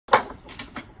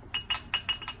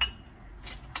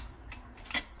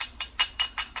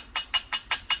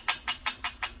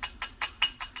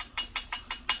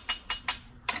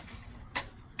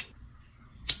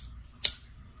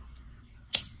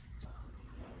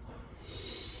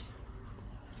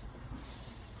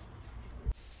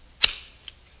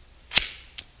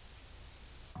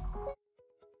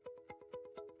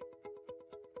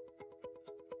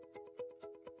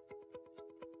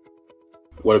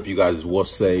What up, you guys? It's Wolf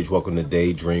Sage. Welcome to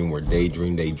Daydream, where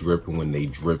daydream, they drip, and when they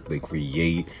drip, they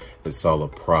create. It's all a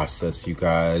process, you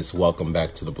guys. Welcome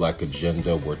back to the Black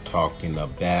Agenda. We're talking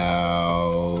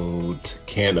about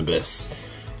cannabis.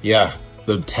 Yeah,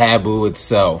 the taboo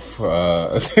itself.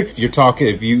 If you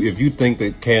think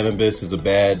that cannabis is a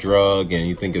bad drug and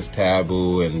you think it's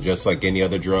taboo and just like any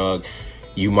other drug,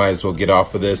 you might as well get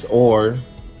off of this, or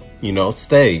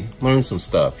stay, learn some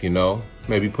stuff,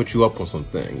 maybe put you up on some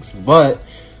things. But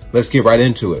let's get right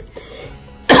into it.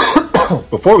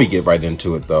 Before we get right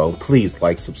into it, though, please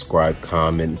like, subscribe,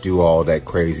 comment, do all that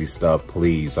crazy stuff,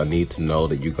 please. I need to know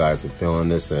that you guys are feeling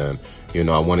this, and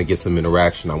I want to get some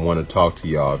interaction. I want to talk to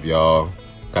y'all. If y'all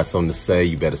got something to say,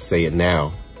 you better say it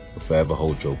now, or forever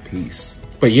hold your peace.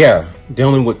 But yeah,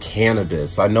 dealing with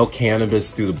cannabis. I know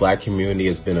cannabis through the Black community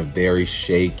has been a very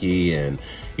shaky and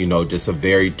just a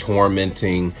very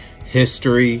tormenting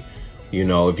history.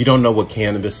 If you don't know what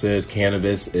cannabis is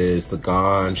the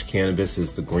ganj, cannabis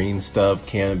is the green stuff,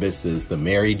 cannabis is the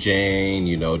Mary Jane,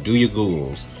 do your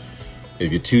Googles.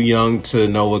 If you're too young to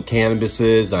know what cannabis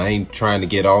is, I ain't trying to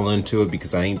get all into it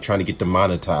because I ain't trying to get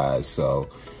demonetized. So,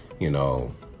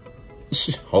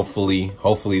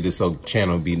 hopefully this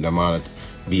channel be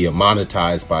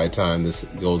monetized by the time this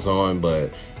goes on.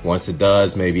 But once it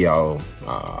does, maybe I'll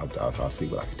see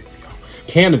what I can do for y'all.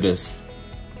 Cannabis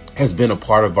has been a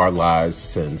part of our lives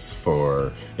since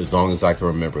for as long as I can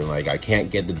remember. Like, I can't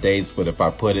get the dates, but if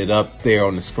I put it up there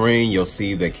on the screen, you'll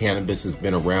see that cannabis has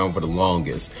been around for the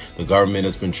longest. The government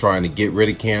has been trying to get rid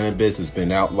of cannabis. It's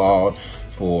been outlawed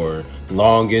for the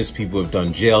longest. People have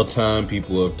done jail time.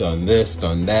 People have done this,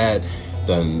 done that,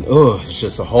 it's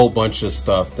just a whole bunch of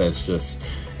stuff that's just,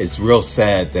 it's real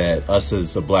sad that us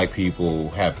as Black people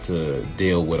have to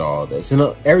deal with all this, and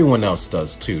everyone else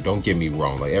does too. Don't get me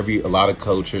wrong. Like, a lot of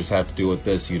cultures have to deal with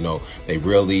this. They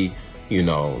really,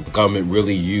 the government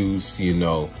really use,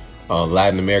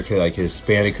 Latin America, like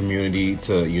Hispanic community,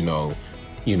 to,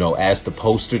 as the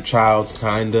poster childs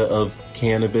of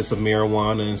cannabis, of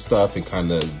marijuana and stuff, and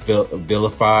kind of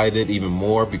vilified it even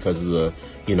more because of the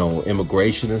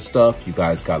immigration and stuff. You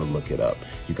guys got to look it up.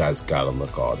 You guys got to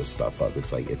look all this stuff up.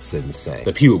 It's insane.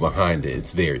 The people behind it,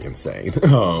 it's very insane.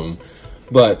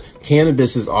 But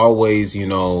cannabis is always,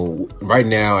 right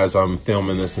now as I'm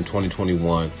filming this in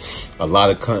 2021, a lot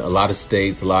of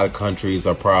states, a lot of countries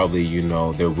are probably,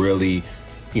 they're really,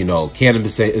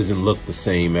 cannabis isn't looked the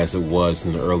same as it was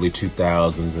in the early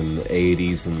 2000s and the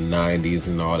 80s and the 90s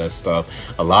and all that stuff.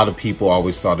 A lot of people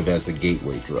always thought of it as a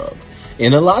gateway drug.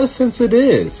 In a lot of sense it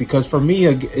is, because for me,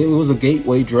 it was a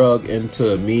gateway drug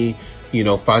into me,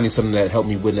 finding something that helped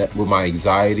me with my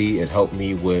anxiety. It helped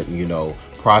me with,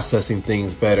 processing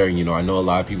things better. I know a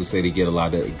lot of people say they get a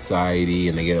lot of anxiety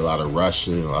and they get a lot of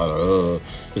rushing, a lot of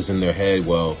just in their head.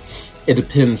 Well, it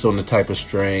depends on the type of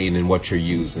strain and what you're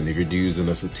using. If you're using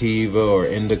a sativa or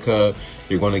indica,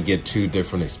 you're going to get two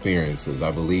different experiences. I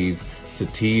believe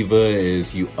sativa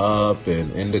is you up,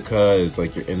 and indica is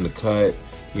like you're in the cut,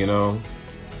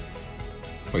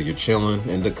 or you're chilling.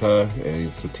 Indica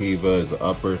and sativa is the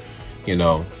upper.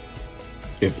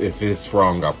 If it's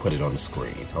wrong, I'll put it on the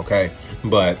screen, okay?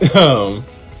 But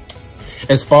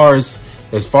as far as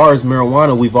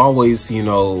marijuana, we've always,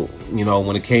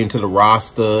 when it came to the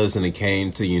Rastas and it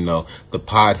came to, the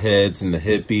potheads and the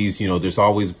hippies, there's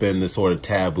always been this sort of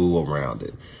taboo around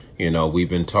it. We've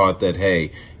been taught that,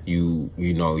 hey,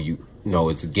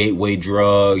 it's a gateway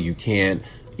drug. You can't,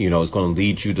 it's going to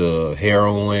lead you to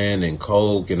heroin and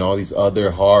coke and all these other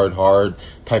hard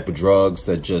type of drugs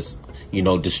that just,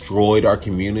 destroyed our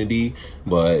community.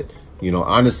 But,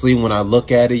 honestly, when I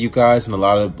look at it, you guys, and a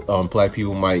lot of Black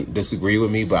people might disagree with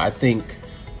me, but I think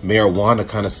marijuana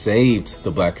kind of saved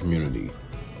the Black community.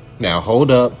 Now,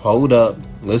 hold up,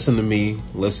 listen to me,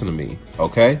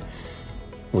 okay?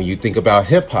 When you think about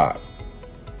hip hop,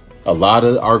 a lot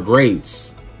of our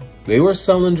greats, they were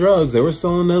selling drugs, they were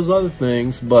selling those other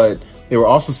things, but they were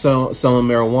also selling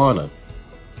marijuana.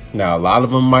 Now, a lot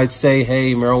of them might say,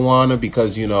 hey, marijuana,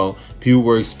 because, people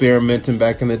were experimenting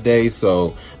back in the day.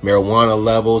 So marijuana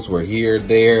levels were here,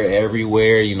 there,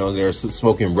 everywhere. They were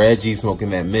smoking Reggie, smoking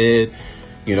that mid.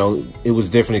 It was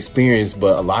different experience,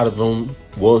 but a lot of them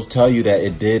will tell you that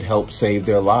it did help save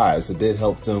their lives. It did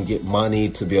help them get money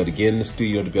to be able to get in the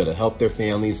studio, to be able to help their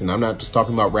families. And I'm not just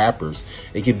talking about rappers.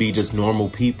 It could be just normal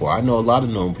people. I know a lot of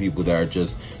normal people that are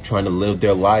just trying to live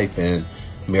their life, and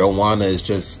marijuana is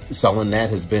just selling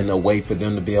that has been a way for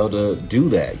them to be able to do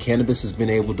that. Cannabis has been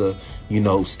able to,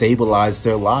 stabilize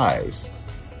their lives.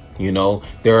 There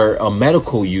are a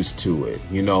medical use to it.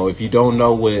 If you don't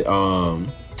know what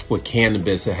with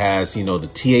cannabis, it has, you know, the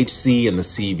THC and the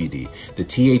CBD. The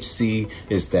THC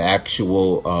is the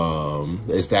actual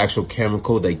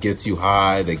chemical that gets you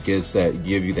high, that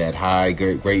give you that high,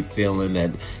 great feeling,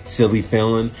 that silly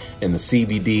feeling. And the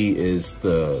CBD is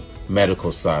the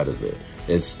medical side of it.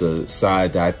 It's the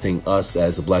side that I think us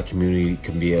as a Black community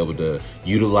can be able to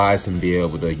utilize and be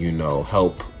able to, you know,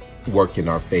 help work in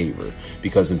our favor.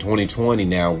 Because in 2020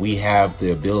 now, we have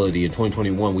the ability, in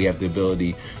 2021, we have the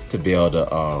ability to be able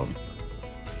to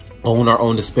own our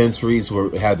own dispensaries.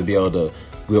 We're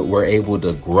able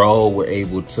to grow, we're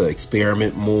able to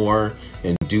experiment more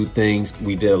and do things.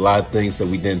 We did a lot of things that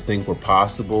we didn't think were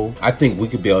possible. I think we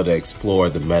could be able to explore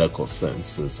the medical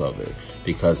senses of it,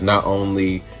 because not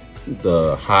only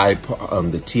the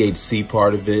THC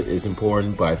part of it is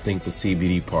important, but I think the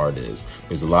CBD part is.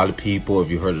 There's a lot of people, if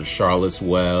you heard of Charlotte's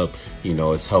Web, you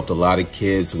know, it's helped a lot of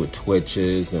kids with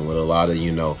twitches and with a lot of,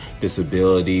 you know,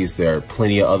 disabilities. There are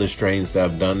plenty of other strains that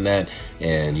have done that.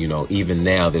 And, you know, even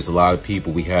now there's a lot of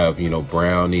people, we have, you know,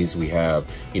 brownies, we have,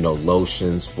 you know,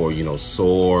 lotions for, you know,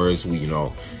 sores. We, you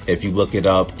know, if you look it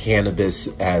up, cannabis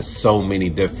has so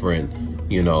many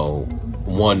different, you know,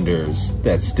 wonders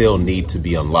that still need to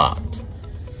be unlocked.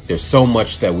 There's so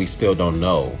much that we still don't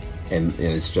know, and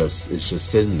it's just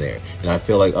sitting there. And I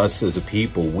feel like us as a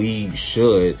people, we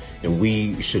should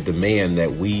demand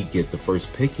that we get the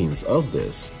first pickings of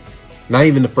this. Not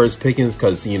even the first pickings,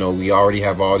 because, you know, we already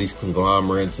have all these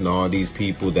conglomerates and all these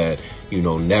people that, you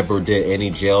know, never did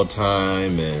any jail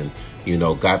time and, you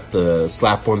know, got the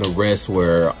slap on the wrist,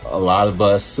 where a lot of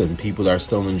us and people that are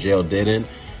still in jail didn't.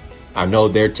 I know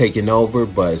they're taking over,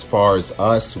 but as far as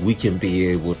us, we can be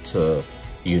able to,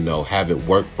 you know, have it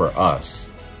work for us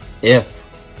if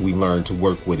we learn to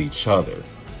work with each other.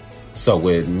 So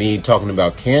with me talking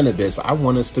about cannabis, I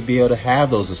want us to be able to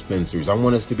have those dispensaries. I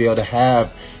want us to be able to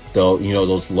have you know,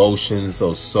 those lotions,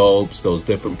 those soaps, those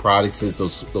different products,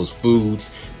 those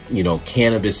foods, you know,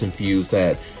 cannabis infused,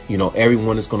 that, you know,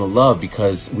 everyone is going to love,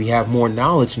 because we have more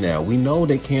knowledge now. We know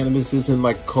that cannabis isn't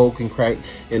like coke and crack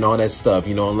and all that stuff,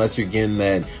 you know, unless you're getting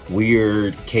that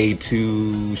weird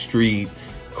K2 street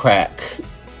crack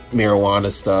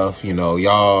marijuana stuff, you know.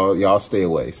 Y'all stay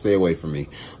away from me.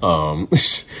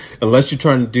 Unless you're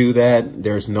trying to do that,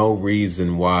 there's no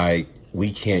reason why we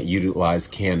can't utilize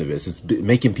cannabis. It's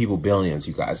making people billions,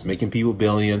 you guys, making people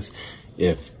billions.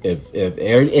 If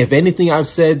anything I've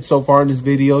said so far in this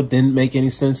video didn't make any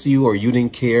sense to you, or you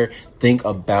didn't care, think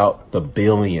about the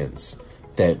billions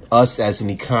that us as an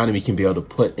economy can be able to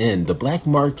put in. The black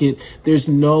market, there's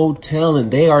no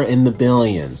telling. They are in the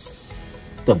billions.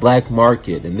 The black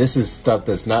market. And this is stuff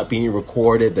that's not being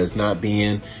recorded, that's not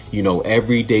being, you know,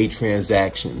 everyday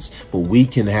transactions. But we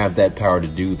can have that power to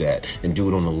do that, and do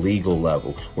it on a legal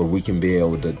level, where we can be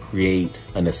able to create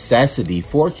a necessity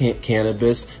for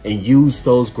cannabis and use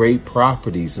those great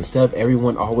properties. Instead of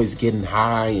everyone always getting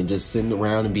high and just sitting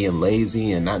around and being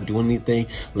lazy and not doing anything,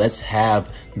 let's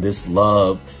have this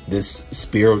love, this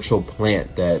spiritual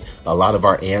plant that a lot of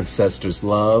our ancestors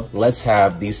love. Let's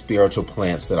have these spiritual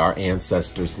plants that our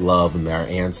ancestors love, and our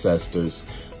ancestors,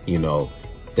 you know,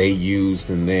 they used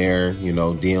in their, you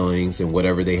know, dealings and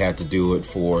whatever they had to do it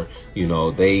for, you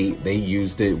know, they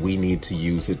used it. We need to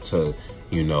use it to,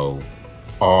 you know,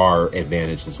 our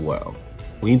advantage as well.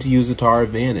 We need to use it to our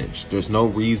advantage. There's no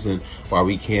reason why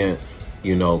we can't,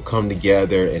 you know, come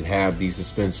together and have these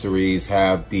dispensaries,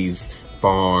 have these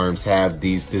farms, have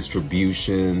these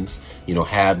distributions, you know,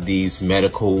 have these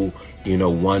medical, you know,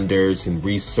 wonders and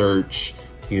research,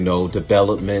 you know,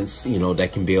 developments, you know,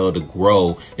 that can be able to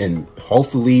grow, and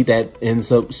hopefully that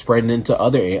ends up spreading into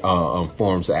other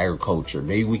forms of agriculture.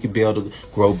 Maybe we could be able to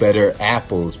grow better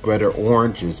apples, better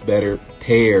oranges, better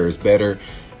pears, better,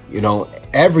 you know,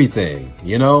 everything.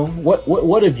 You know,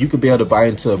 what if you could be able to bite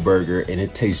into a burger and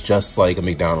it tastes just like a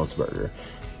McDonald's burger?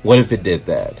 What if it did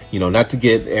that? You know, not to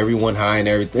get everyone high and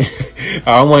everything.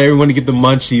 I don't want everyone to get the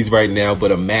munchies right now,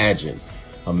 but imagine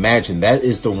that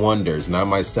is the wonders. And I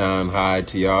might sound high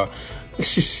to y'all.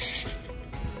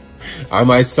 I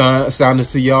might sound it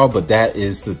to y'all, but that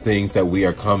is the things that we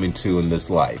are coming to in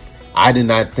this life. I did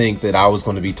not think that I was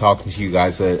going to be talking to you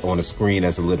guys on a screen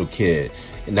as a little kid.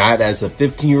 Not as a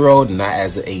 15-year-old, not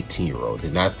as an 18-year-old.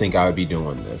 Did not think I would be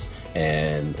doing this.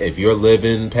 And if you're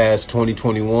living past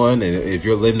 2021, and if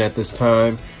you're living at this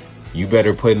time, you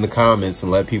better put in the comments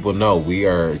and let people know we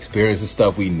are experiencing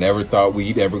stuff we never thought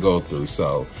we'd ever go through.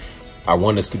 So I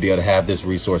want us to be able to have this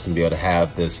resource and be able to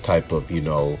have this type of, you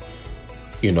know,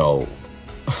 I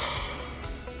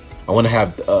want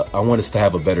us to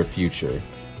have a better future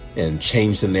and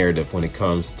change the narrative when it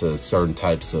comes to certain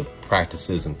types of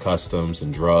practices and customs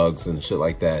and drugs and shit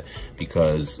like that,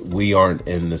 because we aren't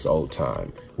in this old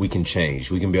time. We can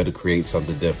change. We can be able to create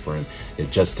something different.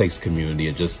 It just takes community.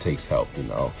 It just takes help, you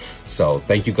know. So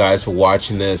thank you guys for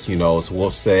watching this. You know, it's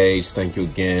Wolf Sage. Thank you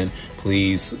again.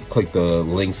 Please click the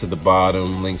links at the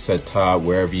bottom, links at top,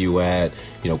 wherever you at.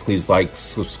 You know, please like,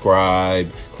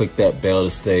 subscribe, click that bell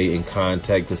to stay in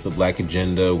contact. This is the Black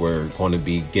Agenda. We're going to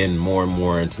be getting more and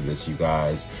more into this, you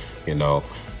guys. You know,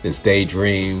 this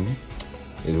Daydream.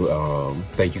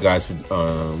 Thank you guys for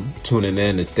tuning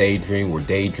in. It's Daydream. We're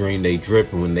Daydream, they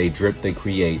drip, and when they drip, they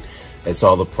create. It's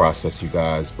all the process, you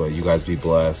guys. But you guys be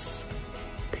blessed.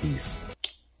 Peace.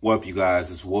 What up, you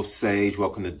guys? It's Wolf Sage.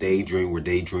 Welcome to Daydream. We're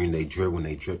Daydream, they drip. When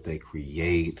they drip, they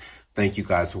create. Thank you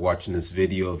guys for watching this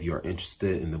video. If you're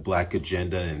interested in the Black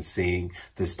Agenda and seeing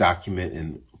this document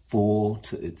in full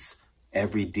to its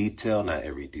every detail, not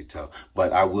every detail,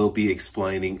 but I will be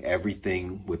explaining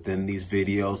everything within these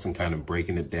videos and kind of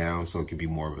breaking it down so it can be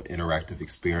more of an interactive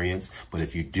experience. But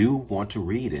if you do want to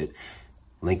read it,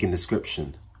 link in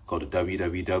description. Go to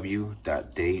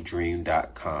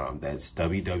www.daydream.com. That's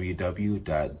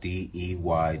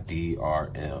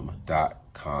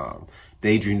www.deydrm.com.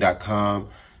 Daydream.com.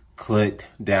 Click,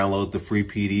 download the free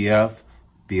PDF.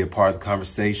 Be a part of the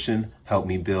conversation. Help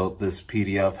me build this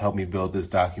PDF. Help me build this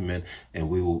document, and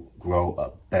we will grow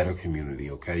a better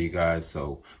community. Okay, you guys?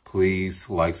 So please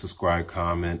like, subscribe,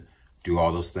 comment, do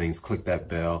all those things. Click that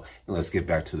bell, and let's get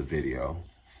back to the video.